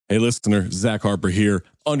Hey, listener, Zach Harper here.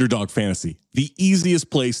 Underdog Fantasy, the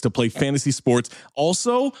easiest place to play fantasy sports.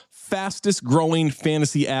 Also, fastest growing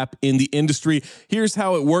fantasy app in the industry. Here's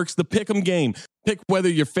how it works. The Pick'em game. Pick whether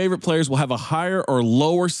your favorite players will have a higher or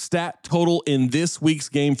lower stat total in this week's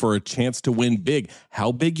game for a chance to win big.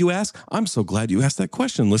 How big, you ask? I'm so glad you asked that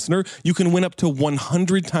question, listener. You can win up to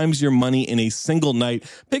 100 times your money in a single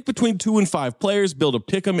night. Pick between 2 and 5 players, build a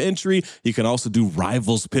Pick'em entry. You can also do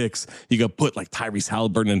rivals picks. You can put like Tyrese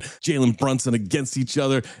Halliburton and Jalen Brunson against each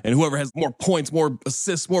other, and whoever has more points, more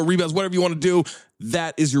assists, more rebounds, whatever you want to do,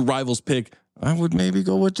 that is your rivals pick. I would maybe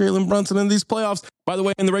go with Jalen Brunson in these playoffs. By the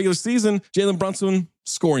way, in the regular season, Jalen Brunson,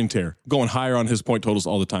 scoring tear, going higher on his point totals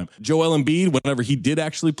all the time. Joel Embiid, whenever he did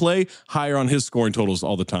actually play, higher on his scoring totals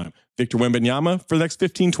all the time. Victor Wembanyama, for the next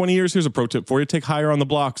 15, 20 years, here's a pro tip for you. Take higher on the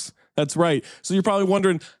blocks. That's right. So you're probably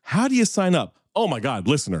wondering, how do you sign up? Oh my God,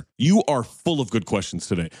 listener, you are full of good questions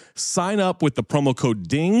today. Sign up with the promo code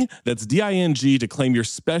DING, that's D-I-N-G, to claim your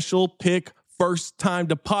special pick first time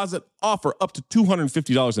deposit offer up to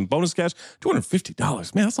 $250 in bonus cash.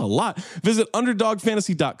 $250, man, that's a lot. Visit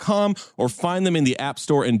underdogfantasy.com or find them in the App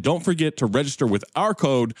Store. And don't forget to register with our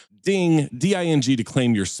code DING, D-I-N-G, to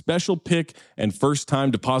claim your special pick and first time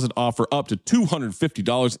deposit offer up to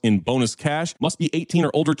 $250 in bonus cash. Must be 18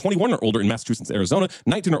 or older, 21 or older in Massachusetts, Arizona,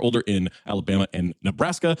 19 or older in Alabama and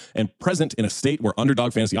Nebraska, and present in a state where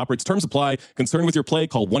Underdog Fantasy operates. Terms apply. Concerned with your play,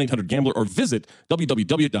 call 1-800-GAMBLER or visit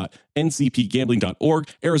www.ncpgambling.org.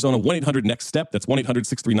 Arizona, 1-800-NEXT-STEP. That's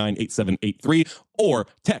 1-800-639-8783. Or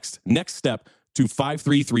text NEXT STEP to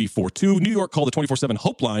 53342. New York, call the 24/7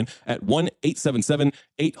 Hope line at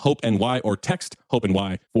 1-877-8-HOPE-NY or text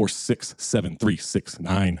HOPE-NY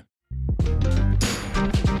 467-369.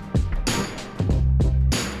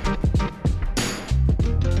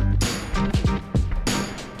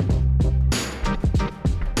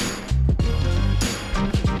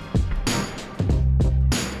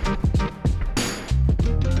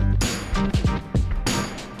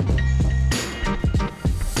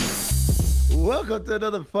 Welcome to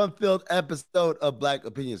another fun-filled episode of Black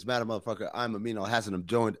Opinions Matter, motherfucker. I'm Amino Hassan. I'm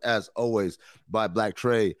joined, as always, by Black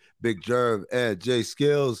Trey, Big Jerv, and Jay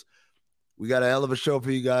Skills. We got a hell of a show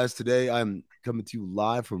for you guys today. I'm coming to you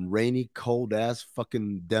live from rainy, cold-ass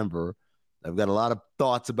fucking Denver. I've got a lot of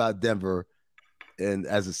thoughts about Denver and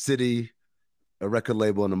as a city, a record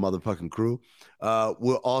label, and a motherfucking crew.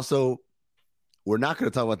 We're not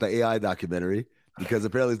going to talk about the AI documentary, because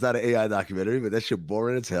apparently it's not an AI documentary, but that shit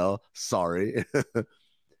boring as hell. Sorry.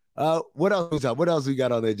 What else we got? What else we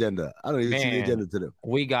got on the agenda? I don't even see the agenda today.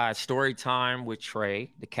 We got story time with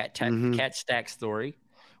Trey, the cat stack story.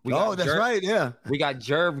 That's right. Yeah. We got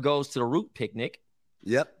Jerv goes to the root picnic.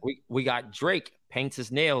 Yep. We got Drake paints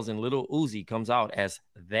his nails and Little Uzi comes out as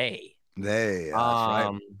they. That's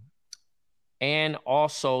right. And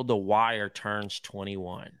also The Wire turns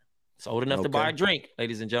 21. It's old enough to buy a drink,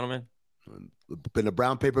 ladies and gentlemen. In a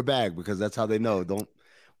brown paper bag, because that's how they know.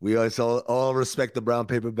 We also all respect the brown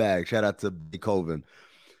paper bag. Shout out to Beethoven.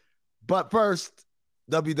 But first,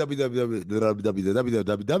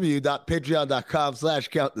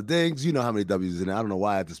 www.patreon.com/countthedings. You know how many W's in it. I don't know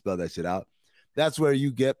why I have to spell that shit out. That's where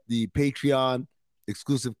you get the Patreon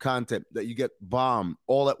exclusive content that you get Bomm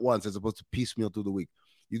all at once, as opposed to piecemeal through the week.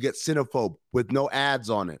 You get Cinephobe with no ads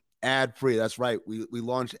on it, ad free. That's right. We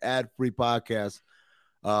launched ad free podcasts.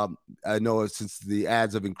 I know since the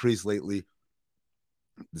ads have increased lately,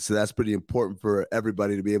 so that's pretty important for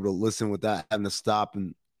everybody to be able to listen without having to stop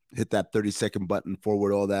and hit that 30-second button,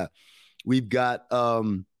 forward, all that. We've got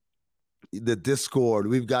the Discord.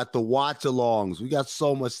 We've got the watch-alongs. We got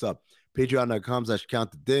so much stuff.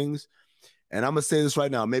 Patreon.com/countthedings. And I'm going to say this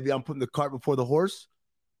right now. Maybe I'm putting the cart before the horse,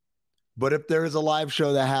 but if there is a live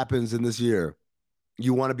show that happens in this year,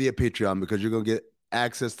 you want to be a Patreon, because you're going to get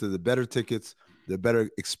access to the better tickets, the better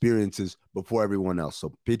experiences before everyone else.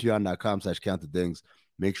 So patreon.com/countthedings.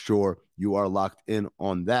 Make sure you are locked in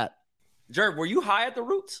on that. Jerv, were you high at the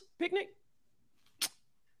Roots picnic?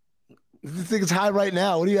 This thing is high right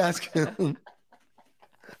now. What are you asking?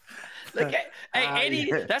 Look at,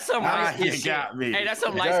 hey, that's some light skin shit. Hey, that's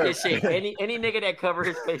some light skin shit. Any nigga that cover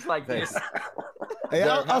his face like this. Hey,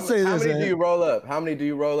 I'll say this. How many do you roll up? How many do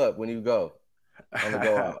you roll up when you go on the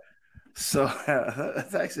go out? So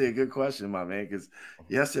that's actually a good question, my man, because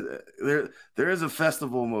yesterday there is a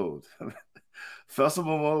festival mode.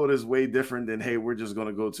 Festival mode is way different than, hey, we're just going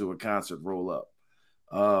to go to a concert, roll up.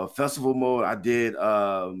 Festival mode, I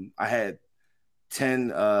had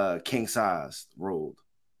 10 king size rolled.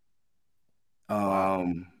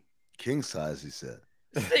 King size, he said.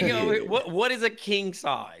 What is a king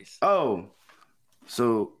size? Oh,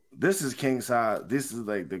 so this is king size. This is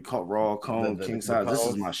like the raw cone king size. This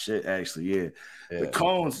is my shit, actually. Yeah. The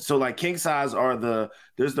cones. So like king size are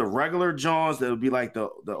there's the regular Johns that would be like the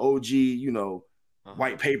OG, you know,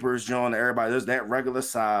 white papers John. Everybody, there's that regular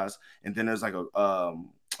size, and then there's like a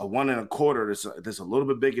 1 1/4 that's a little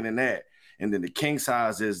bit bigger than that, and then the king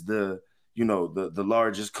size is the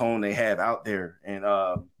largest cone they have out there. And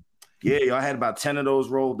yeah, I had about 10 of those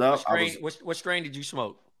rolled up. What strain did you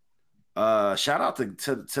smoke? Shout out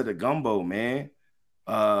to the gumbo, man.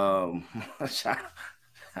 I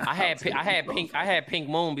had pink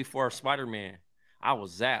moon before Spider-Man. I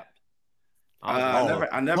was zapped.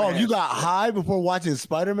 I never. Oh, you got high before watching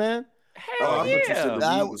Spider-Man? Hell yeah!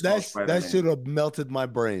 That should have melted my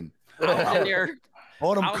brain. I was in there.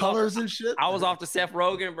 All them colors and shit. I was off the Seth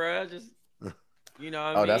Rogen, bro. Just you know.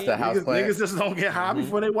 What I mean? That's the house plan. Niggas just don't get high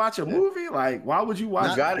before they watch a movie. Like, why would you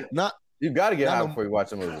watch? You got to get high before you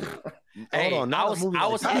watch a movie. Hey, hold on, I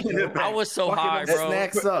was so high, bro.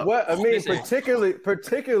 Snacks up. What I mean,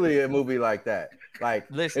 particularly a movie like that. Like,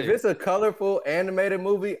 listen, if it's a colorful animated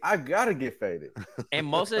movie, I gotta get faded. And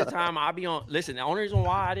most of the time, I'll be on. Listen, the only reason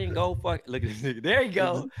why I didn't go look at this nigga. There you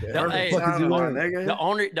go. The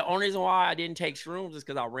only reason why I didn't take shrooms is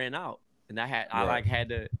because I ran out, and I had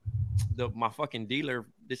my fucking dealer.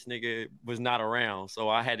 This nigga was not around, so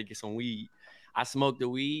I had to get some weed. I smoked the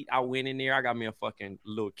weed. I went in there. I got me a fucking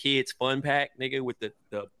little kid's fun pack, nigga, with the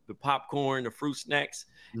popcorn, the fruit snacks,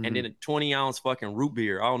 and then a 20-ounce fucking root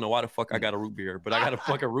beer. I don't know why the fuck I got a root beer, but I got a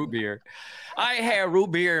fucking root beer. I ain't had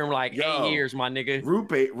root beer in like 8 years, my nigga. Root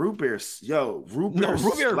beer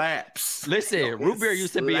slaps. Listen, root beer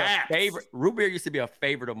used to be a favorite. Root beer used to be a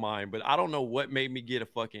favorite of mine, but I don't know what made me get a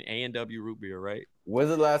fucking A&W root beer, right?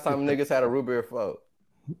 When's the last time niggas had a root beer float?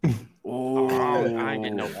 I ain't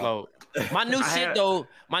getting no float. My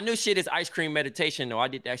new shit is ice cream meditation though. I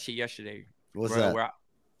did that shit yesterday. What's that?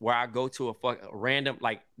 Where I go to a random,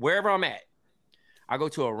 like wherever I'm at, I go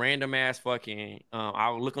to a random ass fucking.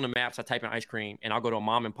 I'll look on the maps. I type in ice cream, and I'll go to a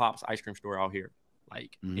mom and pop's ice cream store out here,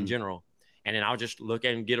 like in general, and then I'll just look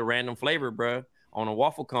at and get a random flavor, bro, on a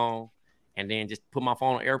waffle cone, and then just put my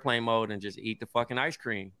phone on airplane mode and just eat the fucking ice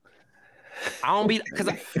cream. I don't be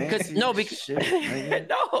because no, nigga.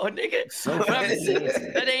 So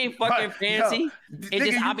that ain't fucking fancy.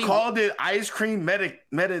 You called it ice cream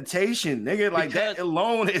meditation, nigga. Like that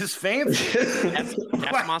alone is fancy. That's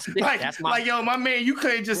my stick. Like yo, my man, you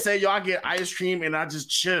couldn't just say yo, I get ice cream and I just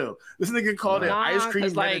chill. This nigga called it ice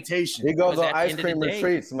cream meditation. He goes on ice cream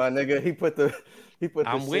retreats, my nigga. He put the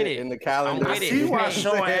shit in the calendar. I see why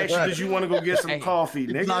Sean asked you, did you want to go get some coffee,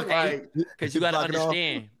 nigga? Because you gotta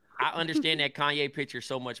understand. I understand that Kanye picture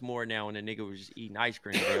so much more now when the nigga was just eating ice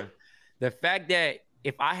cream, bro. The fact that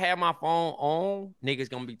if I have my phone on,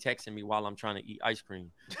 niggas gonna be texting me while I'm trying to eat ice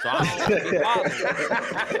cream. So I don't want to be bothered.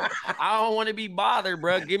 I don't want to be bothered,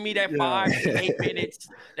 bro. Give me that 5 to 8 minutes,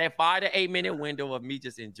 that 5 to 8 minute window of me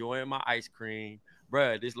just enjoying my ice cream.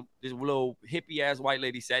 Bro, this little hippie ass white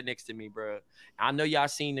lady sat next to me, bro. I know y'all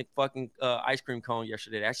seen the fucking ice cream cone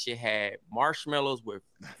yesterday. That shit had marshmallows with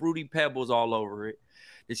fruity pebbles all over it.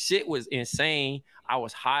 The shit was insane. I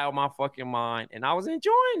was high on my fucking mind, and I was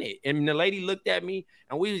enjoying it. And the lady looked at me,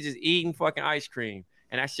 and we was just eating fucking ice cream.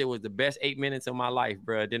 And that shit was the best 8 minutes of my life,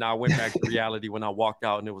 bro. Then I went back to reality when I walked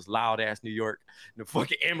out, and it was loud-ass New York, and the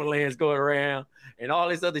fucking ambulance going around, and all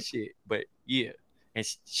this other shit. But, yeah. And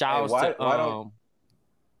shouts to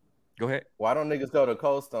go ahead. Why don't niggas go to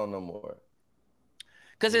Cold Stone no more?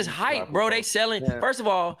 Because it's hype, bro. They selling, first of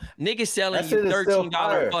all, niggas selling you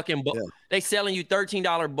 $13 fucking bowls. They selling you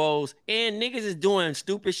 $13 bowls. And niggas is doing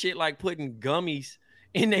stupid shit like putting gummies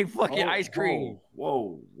in their fucking ice cream.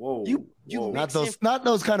 Whoa. You not those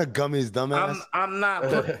kind of gummies, dumbass. I'm not,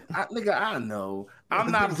 nigga, I know.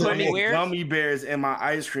 I'm not putting gummy bears in my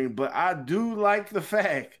ice cream, but I do like the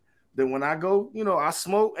fact that when I go, I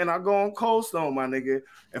smoke and I go on Cold Stone, my nigga.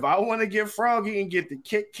 If I want to get froggy and get the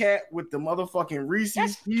Kit Kat with the motherfucking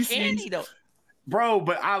Reese's Pieces, bro,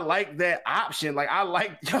 but I like that option. Like I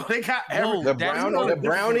like, they got the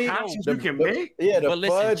brownie you can make. Yeah, but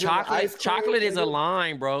listen, chocolate is a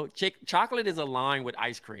line, bro. Chocolate is a line with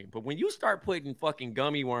ice cream. But when you start putting fucking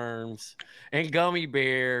gummy worms and gummy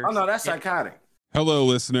bears, oh no, that's psychotic. Hello,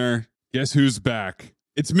 listener. Guess who's back?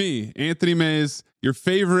 It's me, Anthony Mays, your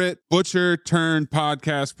favorite butcher turned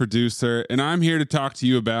podcast producer, and I'm here to talk to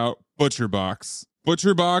you about ButcherBox.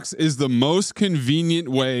 ButcherBox is the most convenient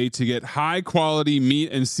way to get high quality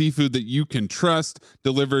meat and seafood that you can trust,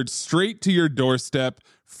 delivered straight to your doorstep,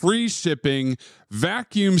 free shipping,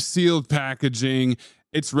 vacuum sealed packaging,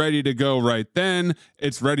 It's ready to go right then.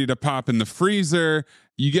 It's ready to pop in the freezer.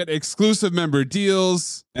 You get exclusive member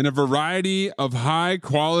deals and a variety of high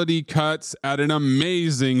quality cuts at an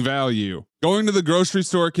amazing value. Going to the grocery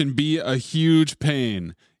store can be a huge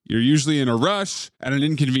pain. You're usually in a rush at an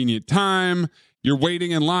inconvenient time. You're waiting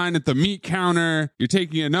in line at the meat counter. You're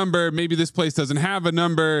taking a number. Maybe this place doesn't have a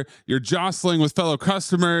number. You're jostling with fellow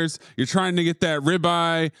customers. You're trying to get that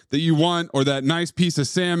ribeye that you want or that nice piece of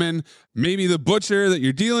salmon. Maybe the butcher that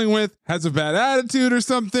you're dealing with has a bad attitude or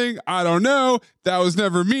something. I don't know. That was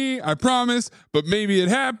never me, I promise. But maybe it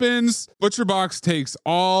happens. ButcherBox takes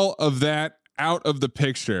all of that out of the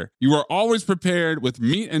picture. You are always prepared with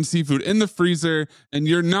meat and seafood in the freezer, and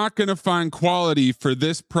you're not going to find quality for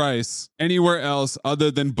this price anywhere else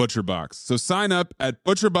other than ButcherBox. So sign up at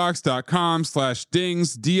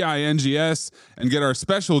butcherbox.com/dings, D-I-N-G-S, and get our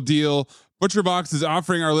special deal. ButcherBox is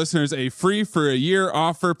offering our listeners a free for a year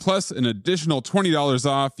offer plus an additional $20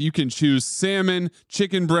 off. You can choose salmon,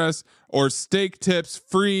 chicken breast, or steak tips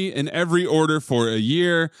free in every order for a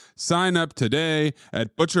year. Sign up today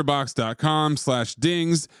at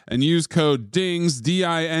butcherbox.com/dings and use code DINGS,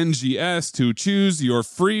 D-I-N-G-S, to choose your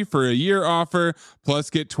free for a year offer plus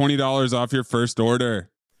get $20 off your first order.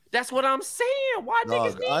 That's what I'm saying. Why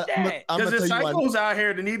niggas need that? Because there's psychos out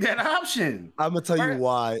here that need that option. I'm gonna tell you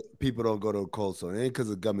why people don't go to a cold store. It ain't because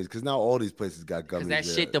of gummies. Because now all these places got gummies. That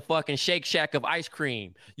shit, the fucking Shake Shack of ice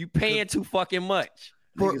cream. You paying too fucking much.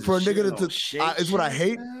 For a nigga to it's what I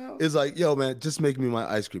hate. Is like, yo, man, just make me my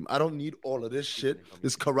ice cream. I don't need all of this shit,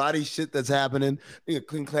 this karate shit that's happening. Nigga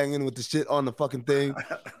cling clanging with the shit on the fucking thing,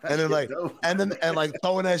 and then like, and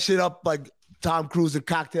throwing that shit up like Tom Cruise and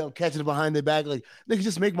Cocktail, catching it behind their back. Like, nigga,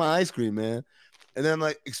 just make my ice cream, man. And then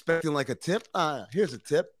like expecting like a tip. Here's a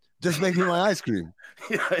tip. Just make me my ice cream.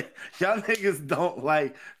 Y'all niggas don't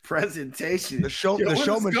like presentation. The showmanship.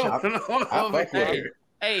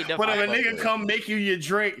 Hey, but if a nigga come make you your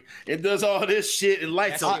drink and does all this shit and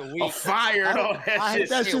lights a fire and all that shit. I hate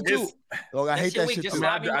that shit too. Look, I hate that shit too.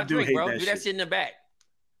 I do hate that shit. Do that shit in the back.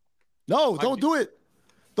 No, don't do it.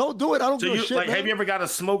 Don't do it. I don't give a shit. Like, have you ever got a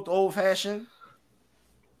smoked old fashioned?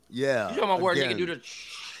 Yeah. You know my word, nigga do the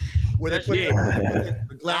where they put the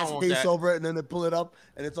glass case over it and then they pull it up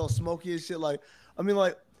and it's all smoky and shit. Like, I mean,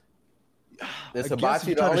 like, is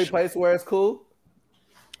hibachi the only place where it's cool?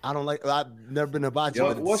 I don't like. I've never been to hibachi.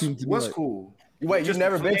 Yo, what's cool? Wait, you've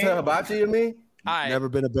never been to hibachi? You mean? Never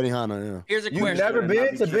been to Benihana. Yeah. Here's a question. You've never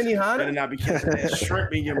been to Benihana? Better not be catching that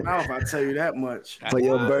shrimp in your mouth. I tell you that much. For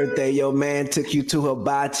your birthday, your man took you to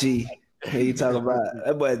hibachi. Hey, you talking about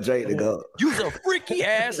that boy Drake to go? You's a freaky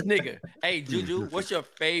ass nigga. Hey, Juju, what's your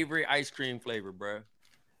favorite ice cream flavor, bro?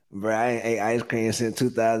 Bro, I ain't ate ice cream since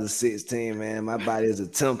 2016, man. My body is a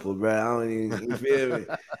temple, bro. I don't even, you feel me?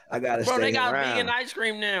 I gotta stay around. Bro, they got vegan ice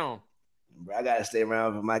cream now. Bro, I gotta stay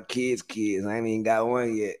around for my kids. I ain't even got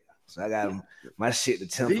one yet. So I got my shit to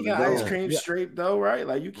temple. Vegan ice cream straight though, right?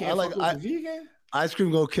 Like you can't fuck with vegan? Ice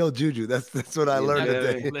cream gonna kill Juju. That's what I learned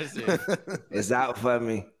today. Listen. It's out for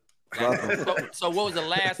me. So what was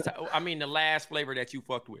the last flavor that you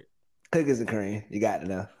fucked with? Cookies and cream. You got to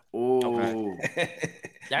know. Oh, okay.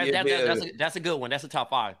 That's a good one. That's a top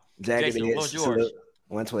 5. Jason, what was yours?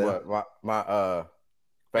 112. My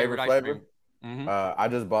favorite flavor? Mm-hmm. I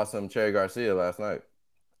just bought some Cherry Garcia last night.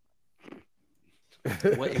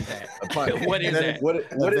 What is that? What is that? What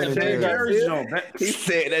is Cherry Garcia? He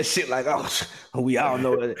said that shit like, oh, we all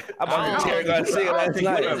know that. I bought some Cherry Garcia last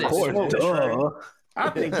night. Of course. I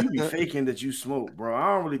think you be faking that you smoke, bro.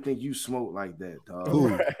 I don't really think you smoke like that,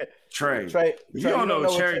 dog. Trey, you don't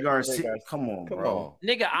know Cherry Garcia. Come on, bro.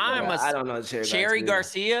 Nigga, I don't know Cherry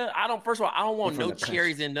Garcia. First of all, I don't want no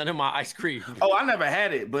cherries in none of my ice cream. Oh, I never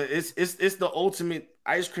had it, but it's the ultimate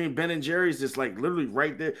ice cream. Ben and Jerry's is like literally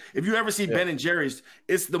right there. If you ever see Ben and Jerry's,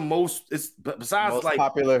 it's the most. It's besides most like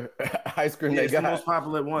popular ice cream they got. The most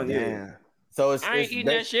popular one. Yeah. So I ain't eating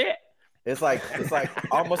that shit. It's like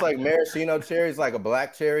almost like maraschino cherry. It's like a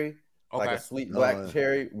black cherry, like a sweet black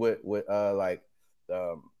cherry with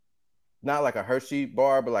not like a Hershey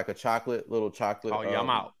bar, but like a little chocolate. Oh yeah,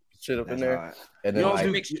 I'm out. Shit up in there. Right. And then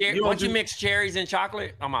once you mix cherries and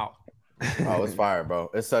chocolate, I'm out. Oh, it's fire,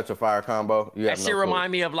 bro! It's such a fire combo. That shit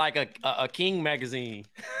remind me of like a King magazine.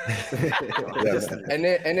 Yes. And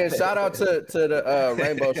then shout out to the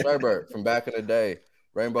Rainbow Sherbet from back in the day.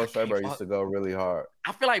 Rainbow Sherbet used to go really hard.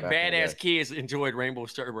 I feel like badass kids enjoyed Rainbow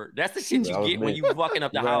Sherbet. That's the shit you get when you fucking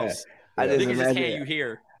up the house. I just imagine you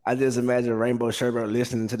here. I just imagine Rainbow Sherbet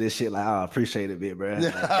listening to this shit like, oh, I appreciate it, bit, bro.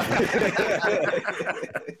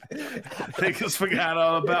 Niggas forgot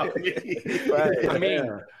all about me. Right. I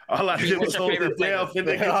mean, all I did was hold it down for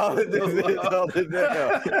niggas.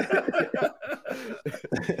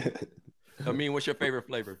 I mean, what's your favorite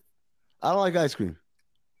flavor? I don't like ice cream.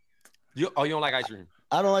 You don't like ice cream?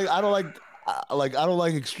 I don't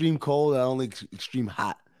like extreme cold. I don't like extreme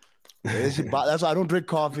hot. That's why I don't drink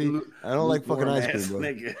coffee. I don't like fucking ice cream,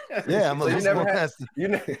 bro. Yeah, I'm so you never had nasty. you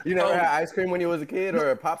never had ice cream when you was a kid or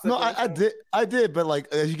a popsicle? No, I did, but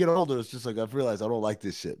like as you get older, it's just like I've realized I don't like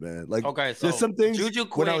this shit, man. Like, okay, so there's some things Juju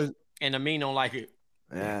quit and Amin don't like it.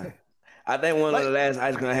 Yeah. I think one of the last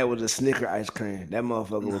ice cream I had was a Snicker ice cream. That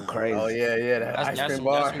motherfucker was crazy. Oh yeah, that's ice cream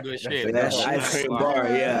bar. That's some good shit. That's ice cream bar,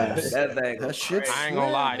 yeah. That thing. That shit. I ain't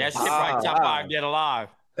gonna lie, that shit right top 5 dead alive.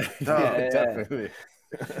 Definitely.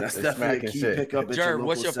 That's definitely a key pickup. Jerv,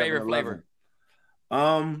 what's your favorite flavor?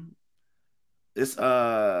 It's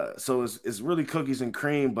it's really cookies and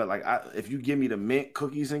cream, but like if you give me the mint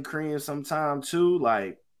cookies and cream sometime too,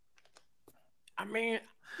 like I mean,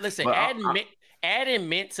 listen, adding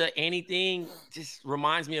mint to anything just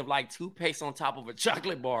reminds me of like toothpaste on top of a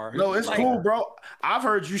chocolate bar. No, it's like, cool, bro. I've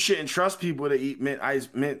heard you shouldn't trust people to eat mint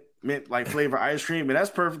like flavor ice cream, and that's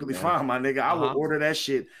perfectly fine, my nigga. I would order that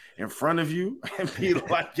shit in front of you and be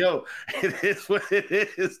like, yo, it is what it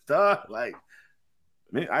is, dog. Like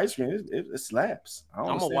mint ice cream, it slaps.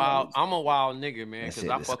 I'm a wild nigga, man, because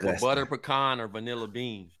I fuck with butter pecan or vanilla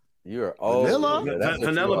bean. You're old. Vanilla bean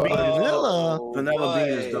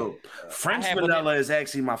is dope. French vanilla is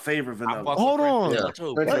actually my favorite vanilla. Hold on,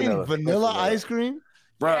 vanilla ice cream,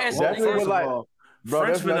 bro. Yes,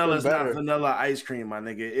 French vanilla is not vanilla ice cream, my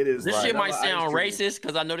nigga. It is. This shit might sound racist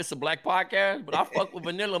because I know this is a black podcast, but I fuck with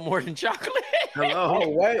vanilla more than chocolate. Hello,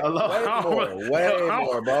 way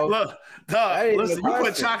more, bro. Look, dog. Listen, you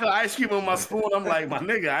put chocolate ice cream on my spoon. I'm like, my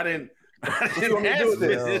nigga, I didn't. What you want me to do with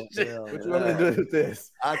this? What you want me to do with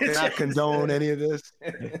this? I cannot condone any of this.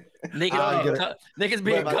 Niggas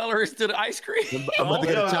being colorist to the ice cream.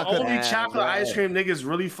 Only chocolate ice cream niggas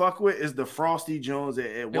really fuck with is the Frosty Jones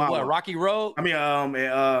at Wawa. What, Rocky Road? I mean,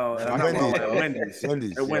 Wendy's.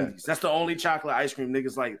 Wendy's. That's the only chocolate ice cream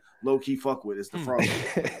niggas like low key fuck with. It's the Frosty,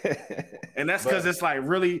 and that's because it's like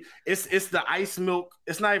really, it's the ice milk.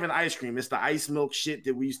 It's not even ice cream. It's the ice milk shit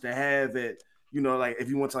that we used to have at. You know, like if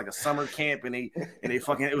you went to like a summer camp and they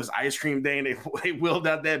fucking it was ice cream day and they wheeled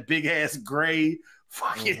out that big ass gray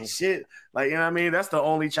fucking shit. Like, you know what I mean? That's the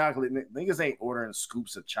only chocolate niggas ain't ordering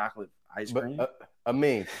scoops of chocolate ice cream. But, I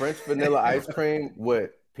mean, French vanilla ice cream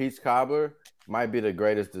with peach cobbler might be the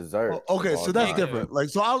greatest dessert. Okay, so that's different. Like,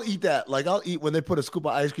 so I'll eat that. Like, I'll eat when they put a scoop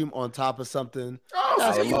of ice cream on top of something.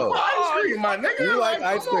 Oh, so you like ice cream, my nigga. You like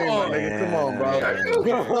ice cream, my nigga. Come on, bro.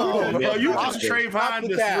 No, you just Trayvon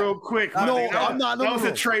this real quick. No, I'm not. No, that was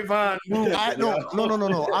a Trayvon move.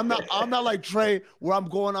 No. I'm not like Trey where I'm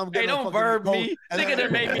getting. Hey, don't verb me. Nigga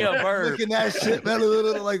that made me a verb. Looking that shit, man.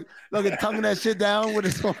 Like tonguing that shit down with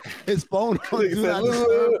his phone. Right.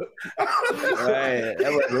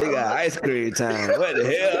 That was they got ice cream time. What the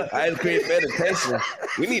hell? Ice cream meditation.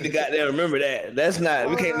 We need to goddamn remember that. That's not.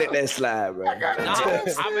 We can't let that slide, bro. I've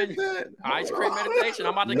been ice cream meditation.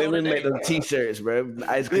 I'm about to go today. Make them t-shirts, bro.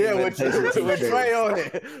 Ice cream meditation. With Trey on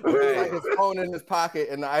it. With like his phone in his pocket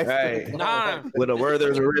and the ice cream. Nah. With a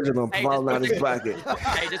Werther's original falling out his pocket.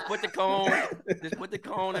 Hey, just put the cone. Just put the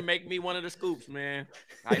cone and make me one of the scoops, man.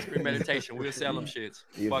 Ice cream meditation. We'll sell them shits.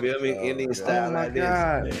 You feel me? Indian style like this.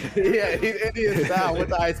 Yeah, he's Indian style with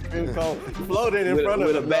the ice cream cone floating in front of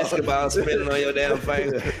him. With a basketball spinning on your damn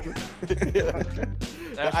finger.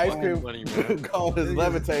 The ice cream cone is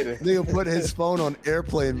levitating. Nigga put his phone on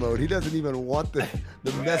airplane mode. He doesn't even want the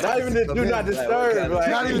message. Not even the do not disturb.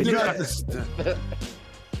 Not even do not disturb.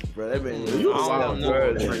 Bro, that man,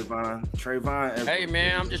 Trayvon. Hey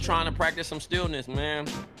man, I'm just trying to practice some stillness, man.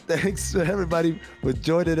 Thanks to everybody for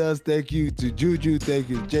joining us. Thank you to Juju. Thank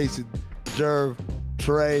you to Jason, Jerv,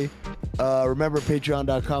 Trey. Remember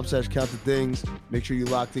patreon.com/countthethings. Make sure you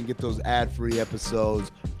locked in, get those ad-free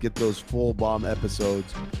episodes, get those full Bomm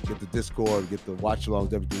episodes, get the Discord, get the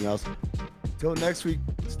watch-alongs, everything else. Till next week,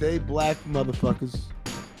 stay black, motherfuckers.